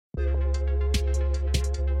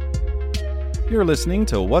You're listening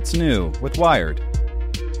to What's New with Wired.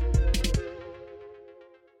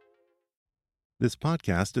 This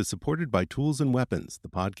podcast is supported by Tools and Weapons, the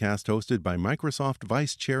podcast hosted by Microsoft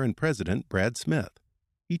Vice Chair and President Brad Smith.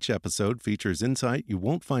 Each episode features insight you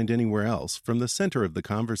won't find anywhere else from the center of the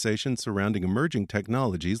conversation surrounding emerging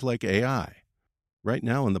technologies like AI. Right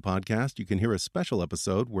now in the podcast, you can hear a special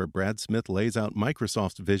episode where Brad Smith lays out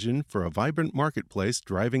Microsoft's vision for a vibrant marketplace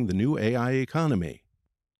driving the new AI economy.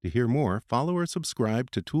 To hear more, follow or subscribe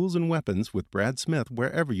to Tools and Weapons with Brad Smith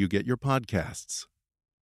wherever you get your podcasts.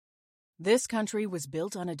 This country was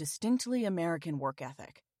built on a distinctly American work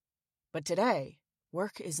ethic. But today,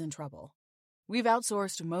 work is in trouble. We've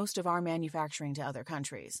outsourced most of our manufacturing to other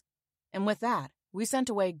countries. And with that, we sent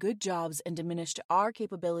away good jobs and diminished our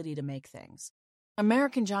capability to make things.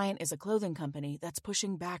 American Giant is a clothing company that's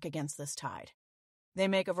pushing back against this tide. They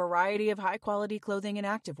make a variety of high-quality clothing and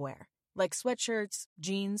activewear, like sweatshirts,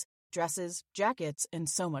 jeans, dresses, jackets, and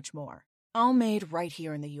so much more. All made right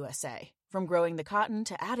here in the USA, from growing the cotton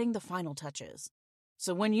to adding the final touches.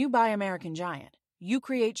 So when you buy American Giant, you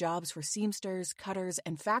create jobs for seamsters, cutters,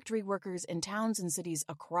 and factory workers in towns and cities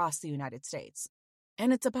across the United States.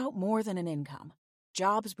 And it's about more than an income.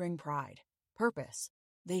 Jobs bring pride, purpose.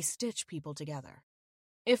 They stitch people together.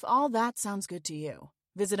 If all that sounds good to you,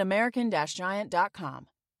 visit American-Giant.com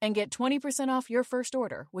and get 20% off your first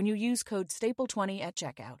order when you use code STAPLE20 at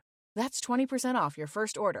checkout. That's 20% off your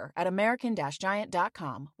first order at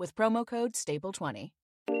American-Giant.com with promo code STAPLE20.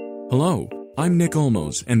 Hello, I'm Nick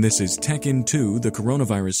Olmos, and this is Tech in 2, the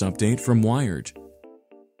coronavirus update from Wired.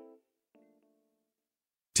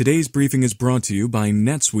 Today's briefing is brought to you by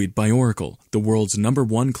NetSuite by Oracle, the world's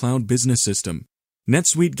 #1 cloud business system.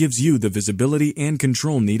 NetSuite gives you the visibility and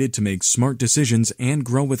control needed to make smart decisions and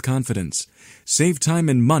grow with confidence. Save time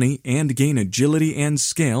and money and gain agility and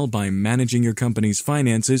scale by managing your company's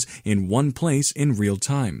finances in one place in real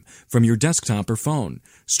time, from your desktop or phone.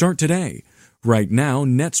 Start today. Right now,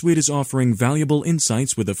 NetSuite is offering valuable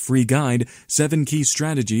insights with a free guide, 7 key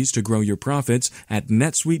strategies to grow your profits at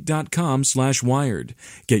netsuite.com/wired.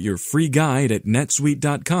 Get your free guide at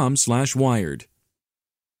netsuite.com/wired.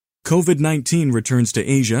 COVID-19 returns to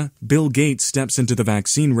Asia, Bill Gates steps into the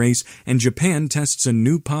vaccine race, and Japan tests a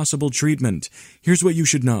new possible treatment. Here's what you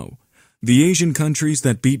should know. The Asian countries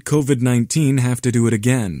that beat COVID-19 have to do it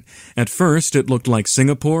again. At first, it looked like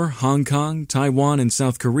Singapore, Hong Kong, Taiwan, and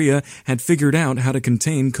South Korea had figured out how to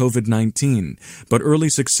contain COVID-19. But early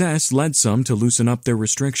success led some to loosen up their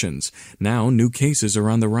restrictions. Now, new cases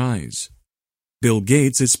are on the rise. Bill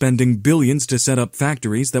Gates is spending billions to set up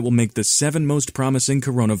factories that will make the 7 most promising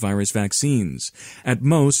coronavirus vaccines. At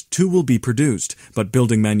most, 2 will be produced, but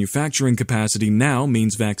building manufacturing capacity now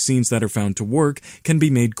means vaccines that are found to work can be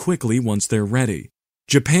made quickly once they're ready.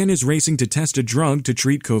 Japan is racing to test a drug to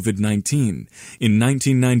treat COVID-19. In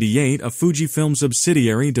 1998, a Fujifilm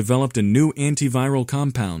subsidiary developed a new antiviral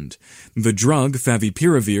compound. The drug,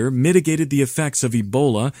 favipiravir, mitigated the effects of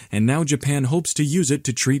Ebola, and now Japan hopes to use it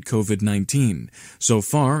to treat COVID-19. So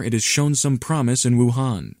far, it has shown some promise in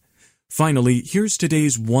Wuhan. Finally, here's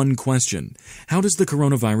today's one question. How does the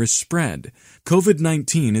coronavirus spread?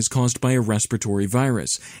 COVID-19 is caused by a respiratory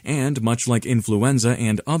virus, and much like influenza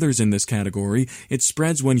and others in this category, it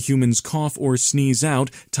spreads when humans cough or sneeze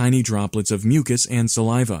out tiny droplets of mucus and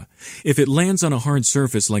saliva. If it lands on a hard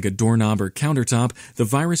surface like a doorknob or countertop, the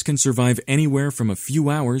virus can survive anywhere from a few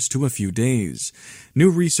hours to a few days. New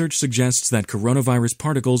research suggests that coronavirus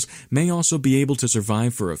particles may also be able to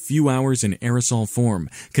survive for a few hours in aerosol form,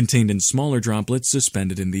 contained in smaller droplets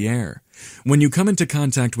suspended in the air. When you come into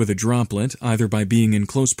contact with a droplet, either by being in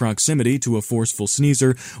close proximity to a forceful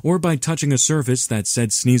sneezer or by touching a surface that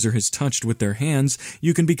said sneezer has touched with their hands,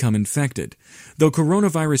 you can become infected. Though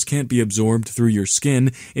coronavirus can't be absorbed through your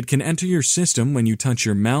skin, it can enter your system when you touch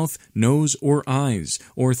your mouth, nose, or eyes,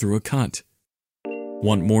 or through a cut.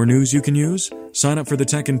 Want more news you can use? Sign up for the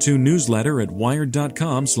Tech in 2 newsletter at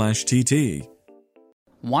wired.com/TT.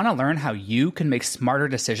 Want to learn how you can make smarter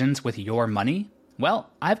decisions with your money?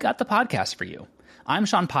 Well, I've got the podcast for you. I'm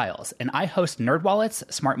Sean Piles, and I host NerdWallet's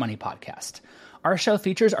Smart Money Podcast. Our show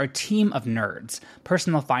features our team of nerds,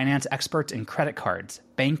 personal finance experts in credit cards,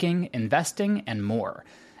 banking, investing, and more.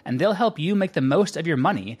 And they'll help you make the most of your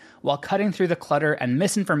money while cutting through the clutter and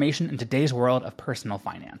misinformation in today's world of personal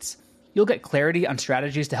finance. You'll get clarity on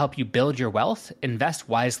strategies to help you build your wealth, invest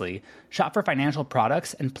wisely, shop for financial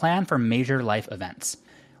products, and plan for major life events.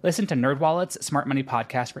 Listen to NerdWallet's Smart Money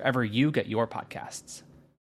Podcast wherever you get your podcasts.